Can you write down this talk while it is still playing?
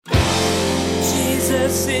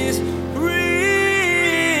Jesus is real.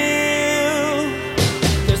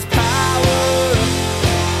 There's power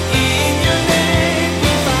in your name.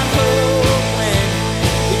 We find hope when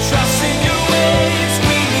we trust in your ways.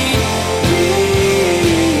 We need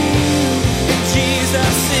real.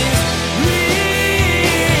 Jesus is real.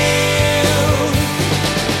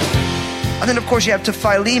 And then, of course, you have to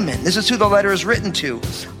Philemon. This is who the letter is written to,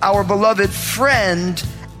 our beloved friend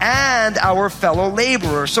and our fellow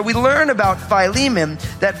laborer. So we learn about Philemon,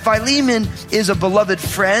 that Philemon is a beloved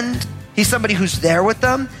friend. He's somebody who's there with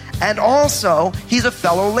them. And also, he's a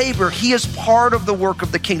fellow laborer. He is part of the work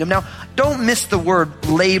of the kingdom. Now, don't miss the word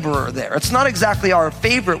laborer there. It's not exactly our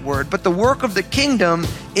favorite word, but the work of the kingdom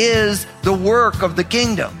is the work of the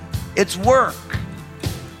kingdom. It's work.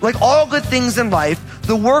 Like all good things in life,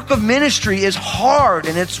 the work of ministry is hard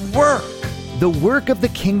and it's work. The work of the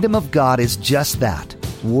kingdom of God is just that,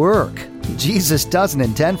 work. Jesus doesn't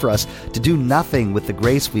intend for us to do nothing with the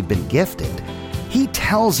grace we've been gifted. He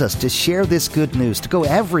tells us to share this good news, to go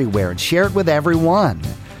everywhere and share it with everyone.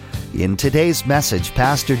 In today's message,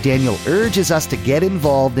 Pastor Daniel urges us to get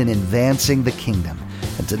involved in advancing the kingdom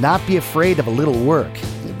and to not be afraid of a little work.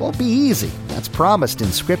 It won't be easy, that's promised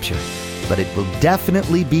in Scripture, but it will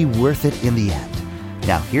definitely be worth it in the end.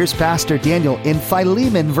 Now, here's Pastor Daniel in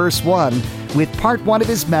Philemon, verse 1, with part 1 of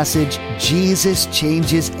his message, Jesus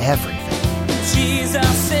Changes Everything.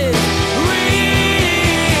 Jesus is real.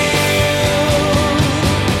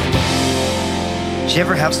 Do you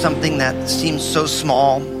ever have something that seems so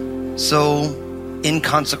small, so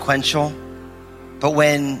inconsequential, but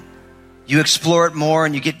when you explore it more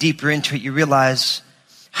and you get deeper into it, you realize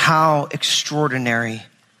how extraordinary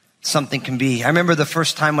something can be? I remember the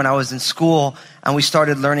first time when I was in school and we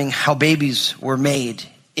started learning how babies were made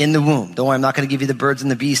in the womb. Don't worry, I'm not going to give you the birds and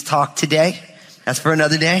the bees talk today. That's for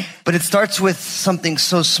another day. But it starts with something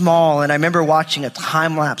so small. And I remember watching a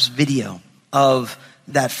time-lapse video of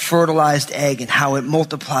that fertilized egg and how it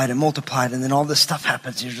multiplied and multiplied. And then all this stuff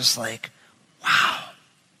happens. And you're just like, wow.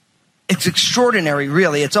 It's extraordinary,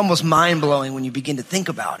 really. It's almost mind-blowing when you begin to think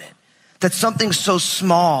about it. That something so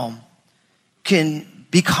small can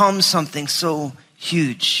become something so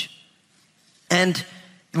huge. And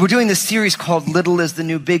we're doing this series called Little is the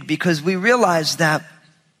New Big because we realize that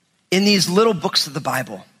in these little books of the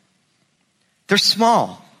Bible, they're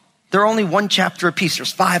small. They're only one chapter apiece.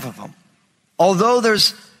 There's 5 of them. Although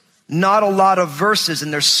there's not a lot of verses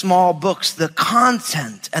and they're small books, the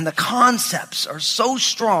content and the concepts are so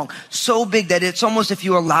strong, so big that it's almost, if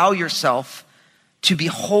you allow yourself to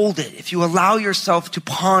behold it, if you allow yourself to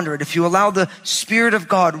ponder it, if you allow the Spirit of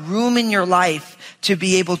God room in your life to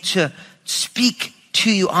be able to speak to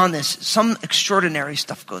you on this, some extraordinary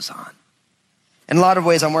stuff goes on. In a lot of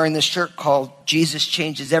ways, I'm wearing this shirt called Jesus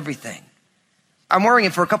Changes Everything. I'm wearing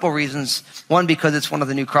it for a couple of reasons. One, because it's one of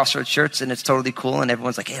the new Crossroads shirts and it's totally cool and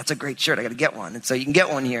everyone's like, hey, that's a great shirt, I gotta get one. And so you can get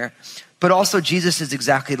one here. But also, Jesus is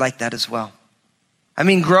exactly like that as well. I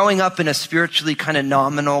mean, growing up in a spiritually kind of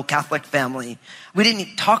nominal Catholic family, we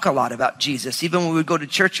didn't talk a lot about Jesus. Even when we would go to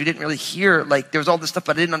church, we didn't really hear, like, there was all this stuff,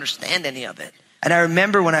 but I didn't understand any of it. And I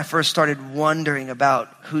remember when I first started wondering about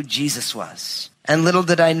who Jesus was. And little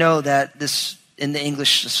did I know that this, in the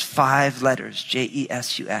English, just 5 letters,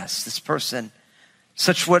 J-E-S-U-S, this person,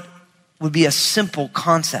 such what would be a simple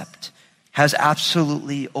concept, has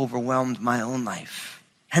absolutely overwhelmed my own life.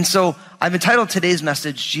 And so I've entitled today's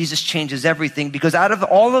message, Jesus Changes Everything, because out of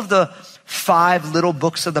all of the 5 little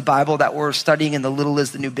books of the Bible that we're studying in the Little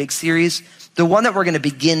is the New Big series, the one that we're going to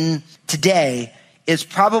begin today is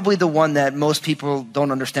probably the one that most people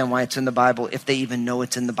don't understand why it's in the Bible, if they even know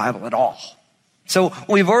it's in the Bible at all. So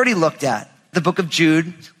we've already looked at the book of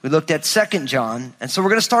Jude, we looked at 2 John, and so we're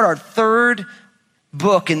going to start our 3rd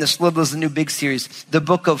book in this Little is the New Big series, the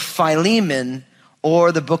book of Philemon,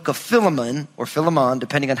 or the book of Philemon, or Philemon,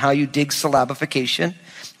 depending on how you dig syllabification.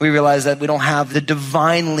 We realize that we don't have the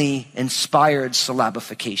divinely inspired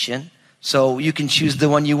syllabification, so you can choose the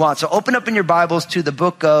one you want. So open up in your Bibles to the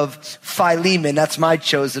book of Philemon. That's my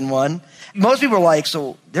chosen one. Most people are like,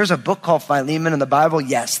 so there's a book called Philemon in the Bible?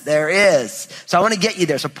 Yes, there is. So I want to get you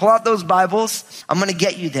there. So pull out those Bibles. I'm going to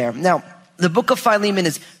get you there. Now, the book of Philemon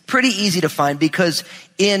is pretty easy to find because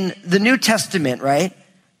in the New Testament, right,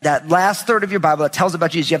 that last third of your Bible that tells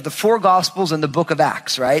about Jesus, you have the 4 Gospels and the book of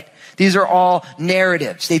Acts, right? These are all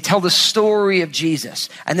narratives. They tell the story of Jesus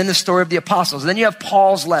and then the story of the apostles. And then you have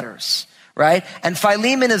Paul's letters, right? And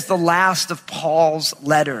Philemon is the last of Paul's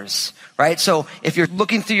letters, right? So if you're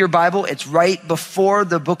looking through your Bible, it's right before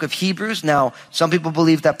the book of Hebrews. Now, some people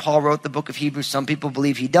believe that Paul wrote the book of Hebrews. Some people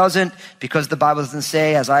believe he doesn't, because the Bible doesn't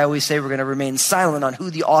say, as I always say, we're going to remain silent on who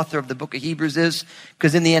the author of the book of Hebrews is,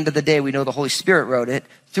 because in the end of the day, we know the Holy Spirit wrote it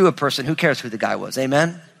through a person. Who cares who the guy was?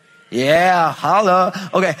 Amen? Yeah, holla.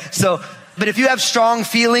 Okay, so, but if you have strong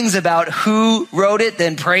feelings about who wrote it,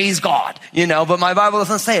 then praise God, but my Bible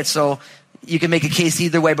doesn't say it, so you can make a case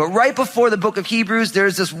either way. But right before the book of Hebrews,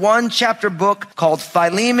 there's this one chapter book called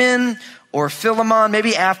Philemon or Philemon.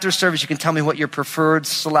 Maybe after service, you can tell me what your preferred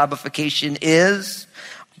syllabification is.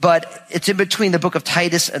 But it's in between the book of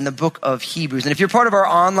Titus and the book of Hebrews. And if you're part of our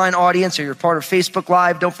online audience or you're part of Facebook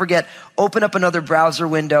Live, don't forget, open up another browser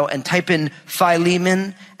window and type in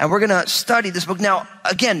Philemon. And we're going to study this book. Now,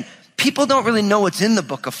 again, people don't really know what's in the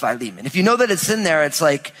book of Philemon. If you know that it's in there, it's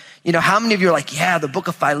like, how many of you are like, yeah, the book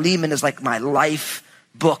of Philemon is like my life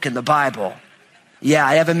book in the Bible. Yeah,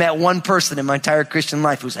 I haven't met one person in my entire Christian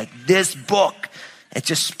life who's like, this book, it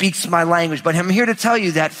just speaks my language. But I'm here to tell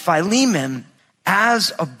you that Philemon,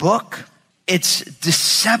 as a book, it's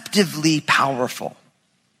deceptively powerful.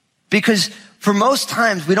 Because for most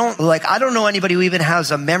times, I don't know anybody who even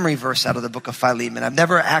has a memory verse out of the book of Philemon. I've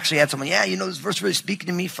never actually had someone, this verse really speaking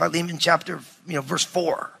to me, Philemon chapter, verse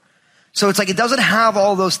 4. So it's like, it doesn't have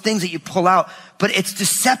all those things that you pull out, but it's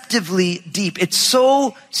deceptively deep. It's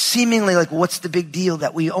so seemingly like, what's the big deal,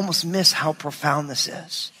 that we almost miss how profound this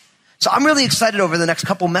is. So I'm really excited over the next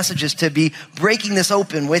couple messages to be breaking this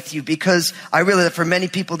open with you, because I realize that for many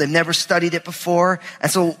people, they've never studied it before.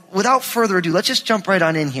 And so without further ado, let's just jump right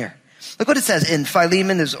on in here. Look what it says in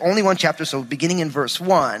Philemon. There's only one chapter, so beginning in verse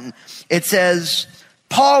 1, it says,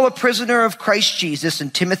 Paul, a prisoner of Christ Jesus,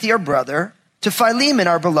 and Timothy, our brother, to Philemon,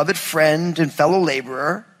 our beloved friend and fellow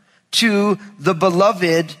laborer, to the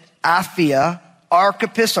beloved Apphia,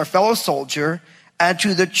 Archippus, our fellow soldier, and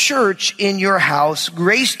to the church in your house,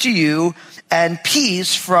 grace to you and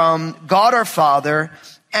peace from God our Father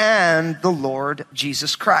and the Lord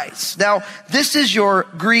Jesus Christ. Now, this is your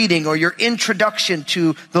greeting or your introduction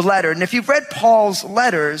to the letter. And if you've read Paul's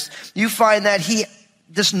letters, you find that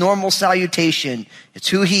this normal salutation, it's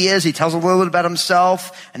who he is. He tells a little bit about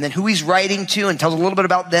himself, and then who he's writing to, and tells a little bit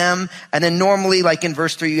about them. And then normally, like in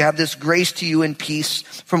verse 3, you have this grace to you and peace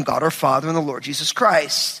from God our Father and the Lord Jesus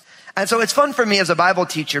Christ. And so it's fun for me as a Bible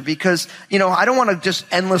teacher because, I don't want to just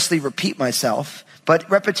endlessly repeat myself, but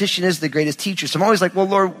repetition is the greatest teacher. So I'm always like, well,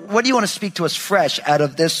 Lord, what do you want to speak to us fresh out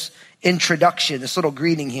of this introduction, this little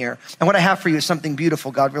greeting here? And what I have for you is something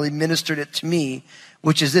beautiful. God really ministered it to me,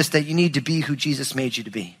 which is this, that you need to be who Jesus made you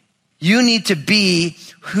to be. You need to be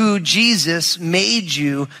who Jesus made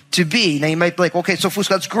you to be. Now you might be like, okay, so Fusco,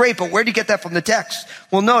 that's great, but where do you get that from the text?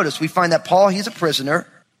 Well, notice we find that Paul, he's a prisoner,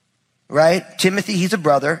 right? Timothy, he's a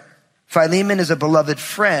brother. Philemon is a beloved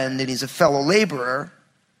friend and he's a fellow laborer.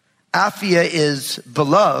 Apphia is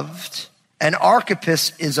beloved, and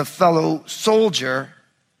Archippus is a fellow soldier.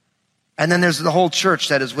 And then there's the whole church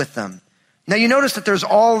that is with them. Now you notice that there's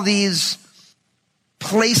all these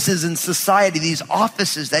places in society, these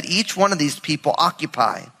offices that each one of these people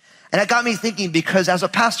occupy. And it got me thinking, because as a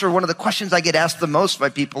pastor, one of the questions I get asked the most by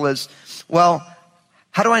people is, well,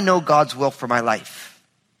 how do I know God's will for my life?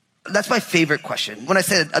 That's my favorite question. When I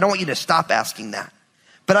said, I don't want you to stop asking that.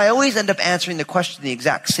 But I always end up answering the question the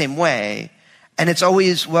exact same way. And it's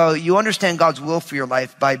always, well, you understand God's will for your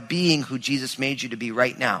life by being who Jesus made you to be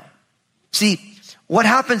right now. See, what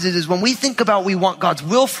happens is when we think about we want God's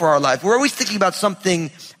will for our life, we're always thinking about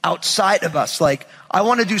something outside of us. Like, I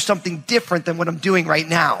want to do something different than what I'm doing right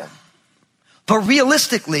now. But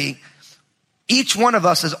realistically, each one of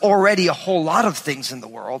us is already a whole lot of things in the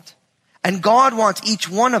world. And God wants each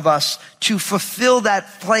one of us to fulfill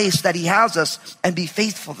that place that he has us and be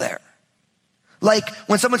faithful there. Like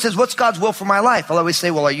when someone says, what's God's will for my life? I'll always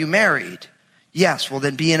say, well, are you married? Yes. Well,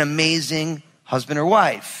 then be an amazing husband or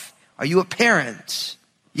wife. Are you a parent?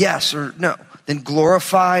 Yes or no. Then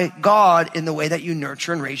glorify God in the way that you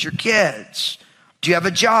nurture and raise your kids. Do you have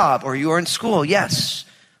a job or you are in school? Yes.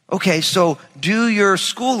 Okay, so do your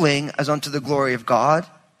schooling as unto the glory of God,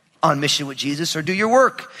 on mission with Jesus, or do your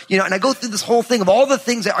work. And I go through this whole thing of all the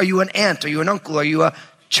things that, are you an aunt? Are you an uncle? Are you a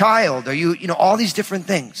child? Are you, all these different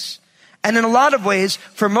things. And in a lot of ways,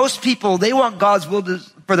 for most people, they want God's will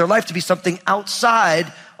for their life to be something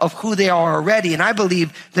outside of who they are already. And I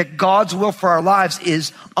believe that God's will for our lives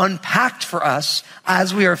is unpacked for us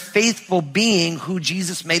as we are faithful being who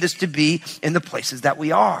Jesus made us to be in the places that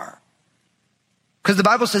we are. Because the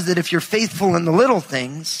Bible says that if you're faithful in the little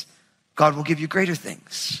things, God will give you greater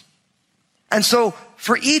things. And so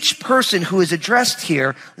for each person who is addressed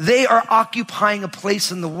here, they are occupying a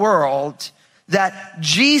place in the world that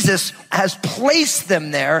Jesus has placed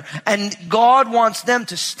them there, and God wants them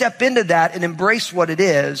to step into that and embrace what it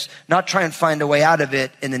is, not try and find a way out of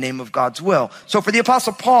it in the name of God's will. So for the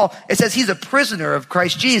Apostle Paul, it says he's a prisoner of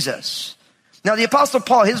Christ Jesus. Now the Apostle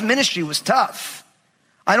Paul, his ministry was tough.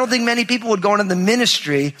 I don't think many people would go into the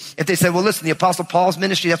ministry if they said, well, listen, the Apostle Paul's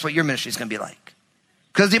ministry, that's what your ministry is going to be like.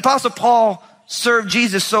 Because the Apostle Paul served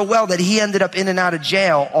Jesus so well that he ended up in and out of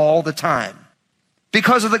jail all the time.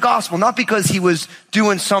 Because of the gospel, not because he was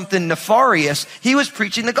doing something nefarious. He was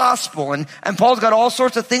preaching the gospel. And Paul's got all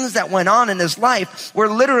sorts of things that went on in his life where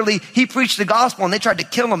literally he preached the gospel and they tried to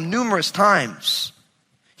kill him numerous times.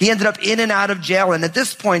 He ended up in and out of jail. And at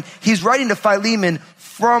this point, he's writing to Philemon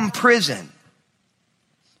from prison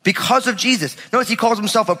because of Jesus. Notice he calls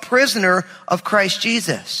himself a prisoner of Christ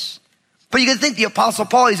Jesus. But you can think the Apostle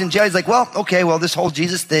Paul, he's in jail. He's like, this whole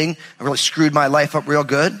Jesus thing, I really screwed my life up real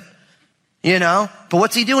good. But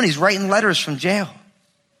what's he doing? He's writing letters from jail.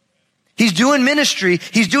 He's doing ministry.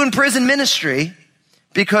 He's doing prison ministry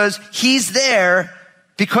because he's there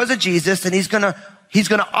because of Jesus, and he's gonna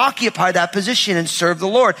occupy that position and serve the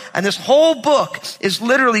Lord. And this whole book is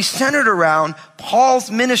literally centered around Paul's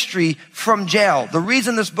ministry from jail. The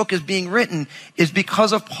reason this book is being written is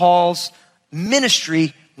because of Paul's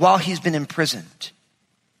ministry while he's been imprisoned.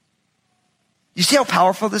 You see how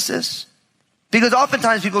powerful this is? Because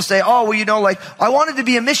oftentimes people say, I wanted to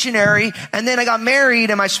be a missionary and then I got married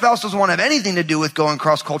and my spouse doesn't want to have anything to do with going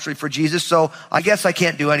cross-culturally for Jesus, so I guess I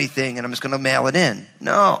can't do anything and I'm just going to mail it in.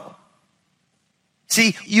 No.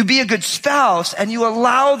 See, you be a good spouse and you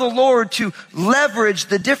allow the Lord to leverage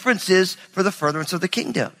the differences for the furtherance of the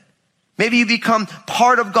kingdom. Maybe you become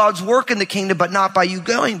part of God's work in the kingdom, but not by you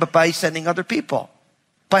going, but by sending other people.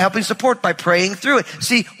 By helping support, by praying through it.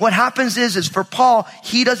 See, what happens is for Paul,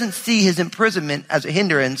 he doesn't see his imprisonment as a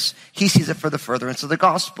hindrance. He sees it for the furtherance of the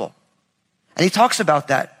gospel. And he talks about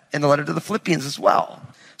that in the letter to the Philippians as well.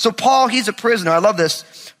 So Paul, he's a prisoner. I love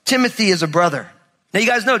this. Timothy is a brother. Now you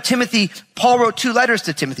guys know Paul wrote 2 letters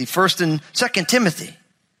to Timothy, 1st and 2nd Timothy,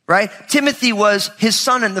 right? Timothy was his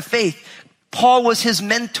son in the faith. Paul was his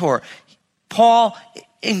mentor. Paul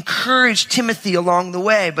encouraged Timothy along the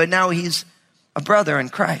way, but now he's a brother in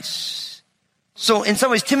Christ. So in some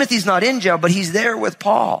ways, Timothy's not in jail, but he's there with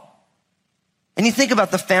Paul. And you think about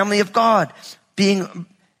the family of God being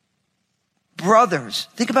brothers.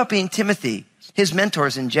 Think about being Timothy, his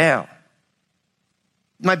mentor's in jail.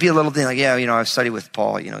 It might be a little thing like, I've studied with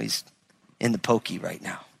Paul. He's in the pokey right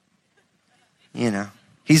now.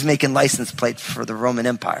 He's making license plates for the Roman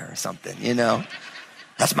Empire or something,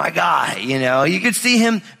 That's my guy, You could see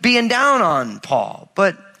him being down on Paul,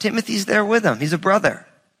 but Timothy's there with him. He's a brother.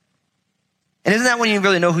 And isn't that when you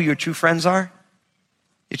really know who your true friends are?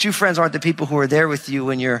 Your true friends aren't the people who are there with you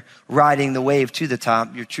when you're riding the wave to the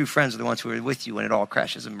top. Your true friends are the ones who are with you when it all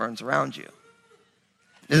crashes and burns around you.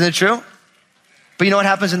 Isn't it true? But you know what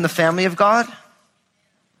happens in the family of God?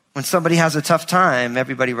 When somebody has a tough time,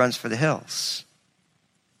 everybody runs for the hills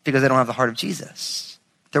because they don't have the heart of Jesus.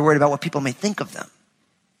 They're worried about what people may think of them.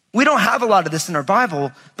 We don't have a lot of this in our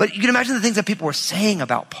Bible, but you can imagine the things that people were saying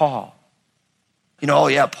about Paul.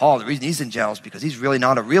 Paul, the reason he's in jail is because he's really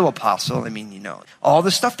not a real apostle. All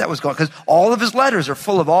the stuff that was going on, because all of his letters are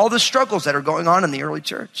full of all the struggles that are going on in the early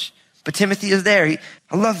church. But Timothy is there.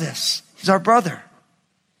 I love this. He's our brother.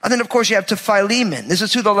 And then, of course, you have to Philemon. This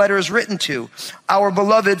is who the letter is written to. Our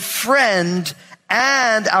beloved friend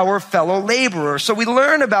and our fellow laborer. So we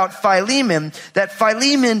learn about Philemon, that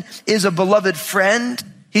Philemon is a beloved friend.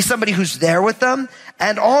 He's somebody who's there with them.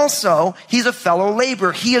 And also, he's a fellow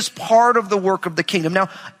laborer. He is part of the work of the kingdom. Now,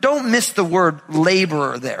 don't miss the word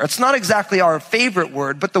laborer there. It's not exactly our favorite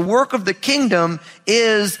word, but the work of the kingdom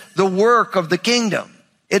is the work of the kingdom.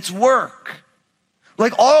 It's work.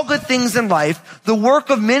 Like all good things in life, the work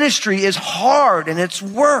of ministry is hard and it's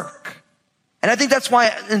work. And I think that's why,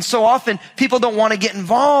 and so often, people don't want to get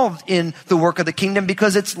involved in the work of the kingdom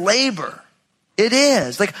because it's labor. It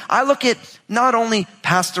is. Like, I look at not only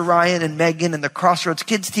Pastor Ryan and Megan and the Crossroads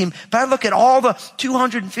Kids team, but I look at all the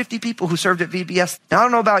 250 people who served at VBS. Now, I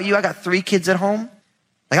don't know about you. I got 3 kids at home.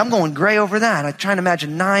 Like, I'm going gray over that. I'm trying to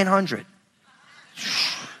imagine 900.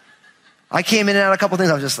 I came in and out a couple things.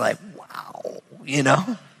 I was just like, wow,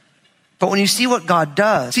 But when you see what God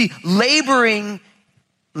does, see, laboring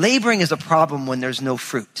is a problem when there's no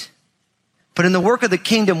fruit. But in the work of the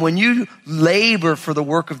kingdom, when you labor for the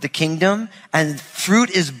work of the kingdom and fruit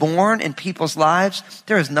is born in people's lives,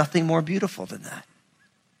 there is nothing more beautiful than that.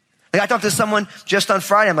 Like I talked to someone just on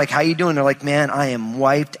Friday. I'm like, how you doing? They're like, man, I am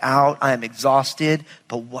wiped out. I am exhausted.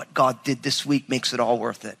 But what God did this week makes it all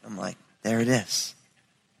worth it. I'm like, there it is.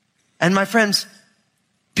 And my friends,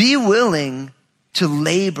 be willing to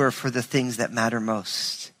labor for the things that matter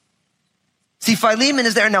most. See, Philemon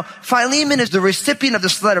is there. Now, Philemon is the recipient of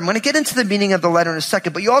this letter. I'm going to get into the meaning of the letter in a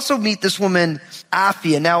second, but you also meet this woman,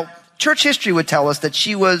 Apphia. Now, church history would tell us that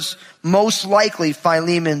she was most likely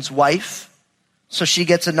Philemon's wife. So she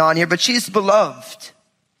gets a nod here, but she's beloved.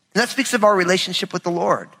 And that speaks of our relationship with the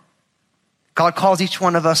Lord. God calls each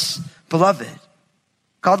one of us beloved.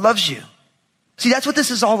 God loves you. See, that's what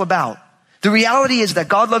this is all about. The reality is that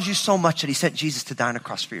God loves you so much that he sent Jesus to die on a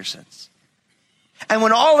cross for your sins. And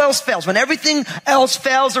when all else fails, when everything else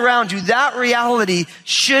fails around you, that reality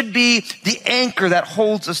should be the anchor that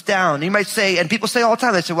holds us down. And you might say, and people say all the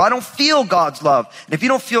time, they say, well, I don't feel God's love. And if you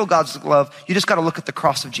don't feel God's love, you just got to look at the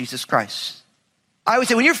cross of Jesus Christ. I would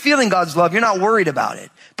say when you're feeling God's love, you're not worried about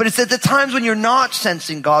it. But it's at the times when you're not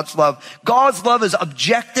sensing God's love is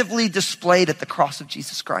objectively displayed at the cross of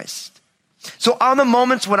Jesus Christ. So on the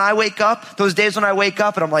moments when I wake up, those days when I wake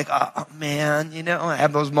up and I'm like, oh man, I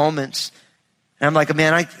have those moments. And I'm like,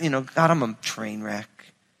 man, God, I'm a train wreck.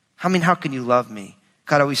 How can you love me?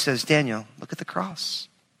 God always says, Daniel, look at the cross.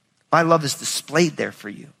 My love is displayed there for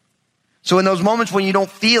you. So in those moments when you don't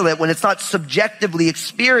feel it, when it's not subjectively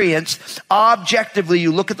experienced, objectively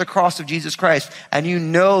you look at the cross of Jesus Christ and you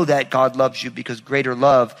know that God loves you because greater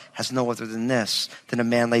love has no other than this, than a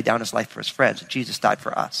man laid down his life for his friends. Jesus died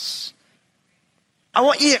for us. I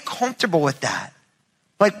want you to get comfortable with that.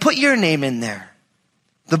 Like put your name in there.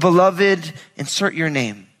 The beloved, insert your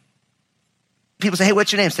name. People say, hey,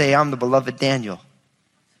 what's your name? Say, I'm the beloved Daniel.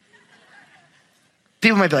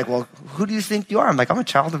 People might be like, well, who do you think you are? I'm like, I'm a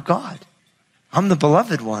child of God. I'm the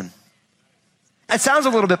beloved one. It sounds a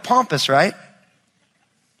little bit pompous, right?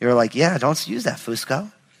 You're like, yeah, don't use that, Fusco.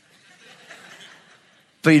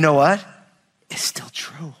 But you know what? It's still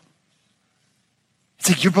true. It's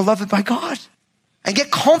like you're beloved by God. And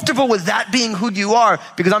get comfortable with that being who you are,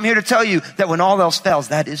 because I'm here to tell you that when all else fails,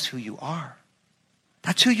 that is who you are.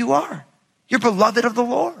 That's who you are. You're beloved of the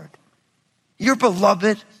Lord. You're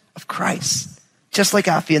beloved of Christ. Just like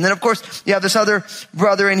Apphia. And then, of course, you have this other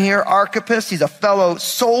brother in here, Archippus. He's a fellow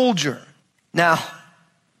soldier. Now,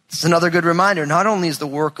 it's another good reminder. Not only is the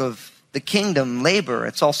work of the kingdom labor,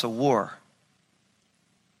 it's also war.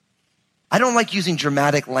 I don't like using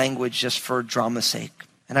dramatic language just for drama's sake.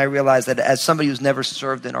 And I realize that as somebody who's never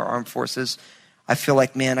served in our armed forces, I feel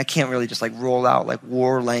like, man, I can't really just like roll out like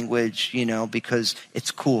war language, because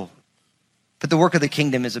it's cool. But the work of the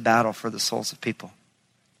kingdom is a battle for the souls of people.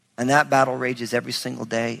 And that battle rages every single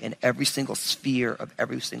day in every single sphere of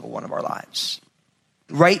every single one of our lives.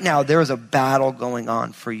 Right now, there is a battle going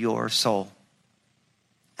on for your soul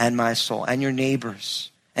and my soul and your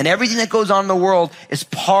neighbors. And everything that goes on in the world is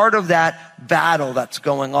part of that battle that's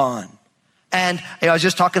going on. And I was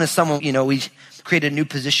just talking to someone, we created a new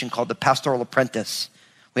position called the pastoral apprentice.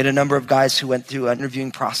 We had a number of guys who went through an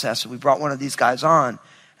interviewing process, and we brought one of these guys on.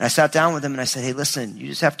 And I sat down with him and I said, hey, listen, you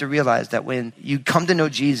just have to realize that when you come to know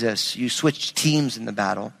Jesus, you switch teams in the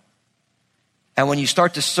battle. And when you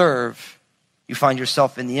start to serve, you find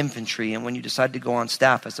yourself in the infantry. And when you decide to go on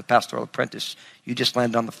staff as a pastoral apprentice, you just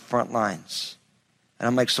land on the front lines. And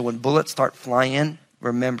I'm like, so when bullets start flying in,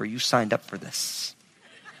 remember, you signed up for this.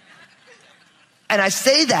 And I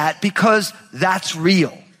say that because that's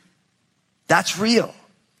real. That's real.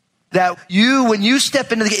 That when you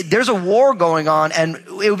step into there's a war going on, and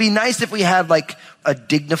it would be nice if we had like a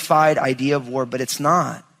dignified idea of war, but it's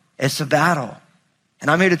not. It's a battle.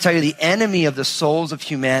 And I'm here to tell you the enemy of the souls of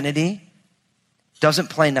humanity doesn't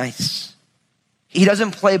play nice. He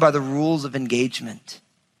doesn't play by the rules of engagement.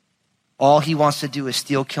 All he wants to do is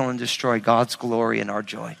steal, kill, and destroy God's glory and our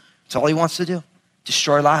joy. That's all he wants to do.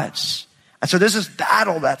 Destroy lives. And so there's this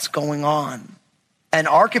battle that's going on. And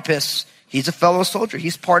Archippus, he's a fellow soldier.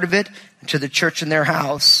 He's part of it. And to the church in their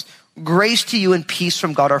house, grace to you and peace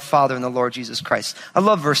from God our Father and the Lord Jesus Christ. I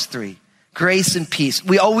love verse 3. Grace and peace.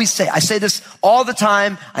 We always say, I say this all the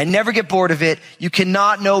time. I never get bored of it. You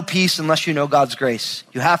cannot know peace unless you know God's grace.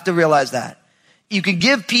 You have to realize that. You can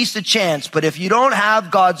give peace a chance, but if you don't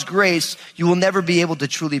have God's grace, you will never be able to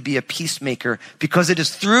truly be a peacemaker, because it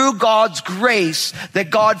is through God's grace that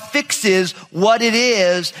God fixes what it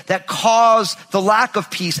is that caused the lack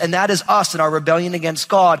of peace, and that is us and our rebellion against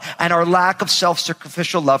God and our lack of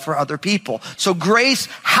self-sacrificial love for other people. So grace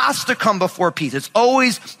has to come before peace. It's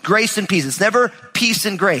always grace and peace. It's never peace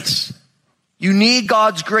and grace. You need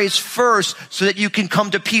God's grace first so that you can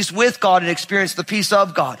come to peace with God and experience the peace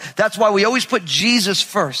of God. That's why we always put Jesus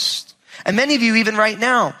first. And many of you, even right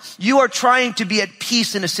now, you are trying to be at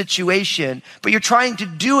peace in a situation, but you're trying to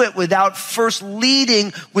do it without first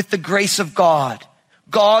leading with the grace of God.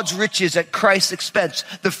 God's riches at Christ's expense,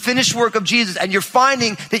 the finished work of Jesus. And you're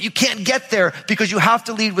finding that you can't get there because you have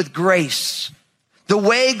to lead with grace. The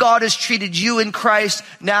way God has treated you in Christ,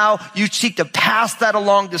 now you seek to pass that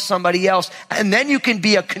along to somebody else. And then you can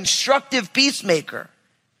be a constructive peacemaker.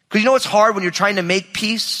 Because you know it's hard when you're trying to make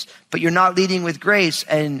peace, but you're not leading with grace.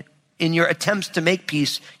 And in your attempts to make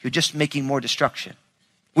peace, you're just making more destruction.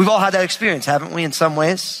 We've all had that experience, haven't we, in some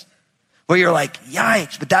ways? Where you're like,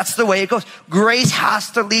 yikes, but that's the way it goes. Grace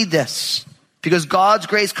has to lead this because God's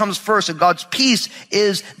grace comes first and God's peace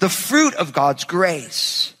is the fruit of God's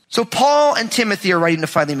grace. So Paul and Timothy are writing to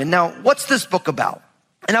Philemon. Now, what's this book about?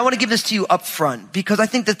 And I want to give this to you up front because I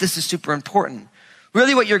think that this is super important.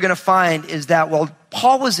 Really what you're going to find is that while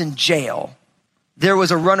Paul was in jail, there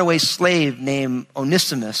was a runaway slave named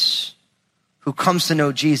Onesimus who comes to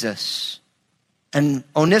know Jesus. And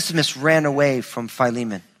Onesimus ran away from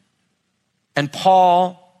Philemon. And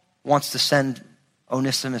Paul wants to send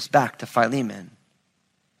Onesimus back to Philemon.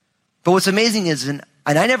 But what's amazing is, and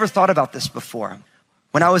I never thought about this before.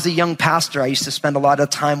 When I was a young pastor, I used to spend a lot of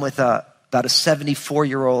time with about a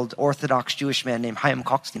 74-year-old Orthodox Jewish man named Chaim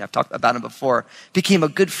Kalkstein. I've talked about him before. Became a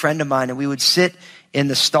good friend of mine, and we would sit in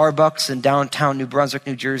the Starbucks in downtown New Brunswick,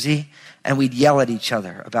 New Jersey, and we'd yell at each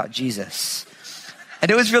other about Jesus. And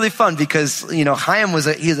it was really fun because, you know, Chaim he's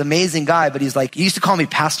an amazing guy, but he used to call me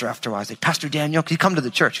pastor after a while. He's like, Pastor Daniel, can you come to the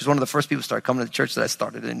church? He was one of the first people to start coming to the church that I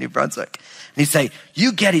started in New Brunswick. And he'd say,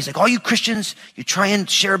 he's like, all you Christians, you try and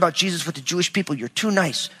share about Jesus with the Jewish people. You're too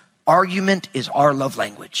nice. Argument is our love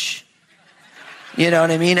language. You know what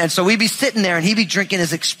I mean? And so we'd be sitting there and he'd be drinking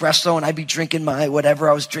his espresso and I'd be drinking my whatever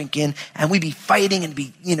I was drinking and we'd be fighting and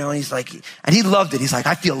and he's like, and he loved it. He's like,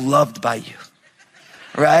 I feel loved by you.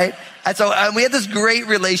 Right? And so we had this great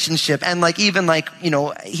relationship. And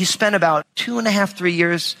he spent about 2.5, 3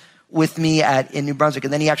 years with me in New Brunswick.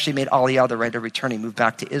 And then he actually made Aliyah, the right of return. He moved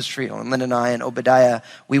back to Israel. And Lynn and I and Obadiah,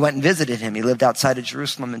 we went and visited him. He lived outside of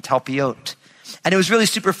Jerusalem in Talpiot. And it was really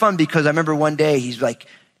super fun because I remember one day he's like,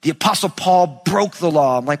 the Apostle Paul broke the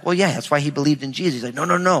law. I'm like, well, yeah, that's why he believed in Jesus. He's like,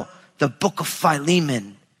 no. The book of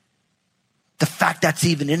Philemon, the fact that's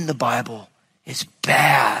even in the Bible is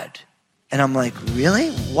bad. And I'm like, really?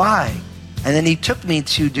 Why? And then he took me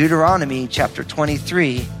to Deuteronomy chapter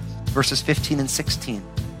 23, verses 15 and 16.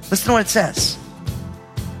 Listen to what it says.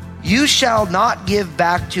 You shall not give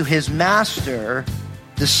back to his master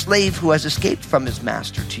the slave who has escaped from his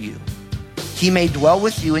master to you. He may dwell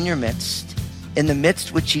with you in your midst, in the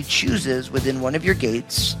midst which he chooses within one of your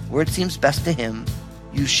gates, where it seems best to him.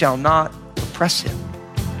 You shall not oppress him.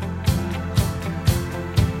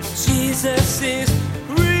 Jesus is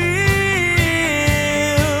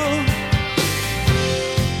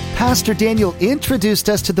Pastor Daniel introduced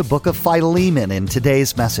us to the book of Philemon in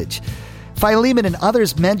today's message. Philemon and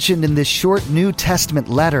others mentioned in this short New Testament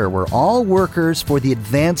letter were all workers for the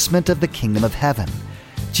advancement of the kingdom of heaven.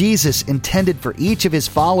 Jesus intended for each of his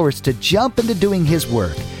followers to jump into doing his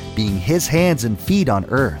work, being his hands and feet on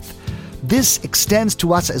earth. This extends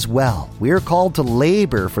to us as well. We are called to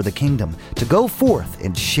labor for the kingdom, to go forth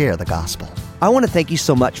and share the gospel. I want to thank you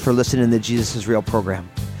so much for listening to the Jesus is Real program.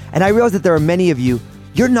 And I realize that there are many of you,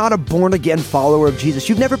 you're not a born-again follower of Jesus.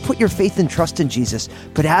 You've never put your faith and trust in Jesus.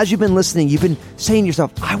 But as you've been listening, you've been saying to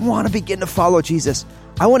yourself, I want to begin to follow Jesus.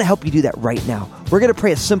 I want to help you do that right now. We're going to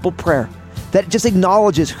pray a simple prayer that just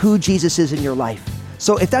acknowledges who Jesus is in your life.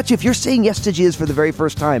 So if that's you, if you're saying yes to Jesus for the very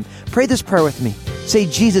first time, pray this prayer with me. Say,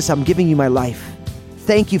 Jesus, I'm giving you my life.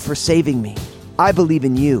 Thank you for saving me. I believe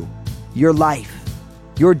in you, your life,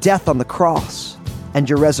 your death on the cross, and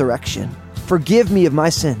your resurrection. Forgive me of my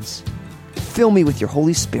sins. Fill me with your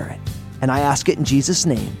Holy Spirit. And I ask it in Jesus'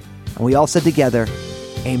 name. And we all said together,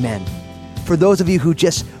 amen. For those of you who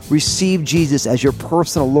just received Jesus as your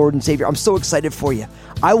personal Lord and Savior, I'm so excited for you.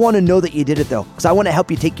 I want to know that you did it though, because I want to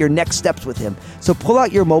help you take your next steps with him. So pull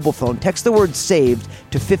out your mobile phone, text the word SAVED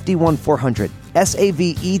to 51400,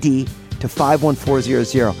 SAVED to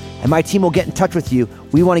 51400, and my team will get in touch with you.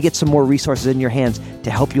 We want to get some more resources in your hands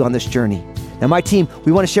to help you on this journey. Now my team,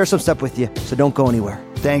 we want to share some stuff with you, so don't go anywhere.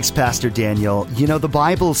 Thanks, Pastor Daniel. You know, the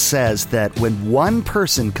Bible says that when one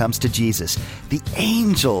person comes to Jesus, the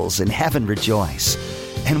angels in heaven rejoice.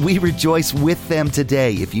 And we rejoice with them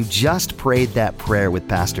today if you just prayed that prayer with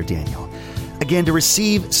Pastor Daniel. Again, to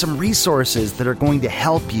receive some resources that are going to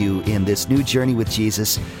help you in this new journey with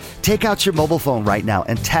Jesus, take out your mobile phone right now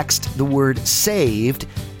and text the word SAVED,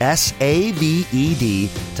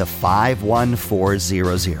 SAVED, to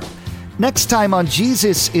 51400. Next time on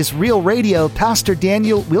Jesus is Real Radio, Pastor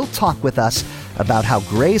Daniel will talk with us about how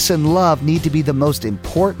grace and love need to be the most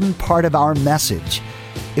important part of our message.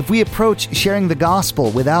 If we approach sharing the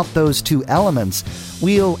gospel without those two elements,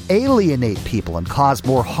 we'll alienate people and cause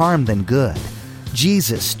more harm than good.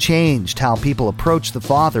 Jesus changed how people approach the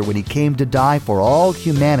Father when he came to die for all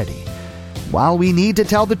humanity. While we need to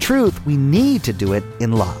tell the truth, we need to do it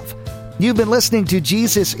in love. You've been listening to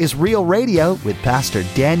Jesus is Real Radio with Pastor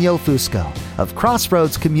Daniel Fusco of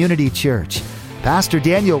Crossroads Community Church. Pastor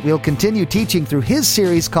Daniel will continue teaching through his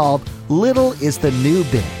series called Little is the New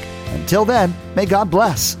Big. Until then, may God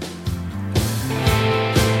bless.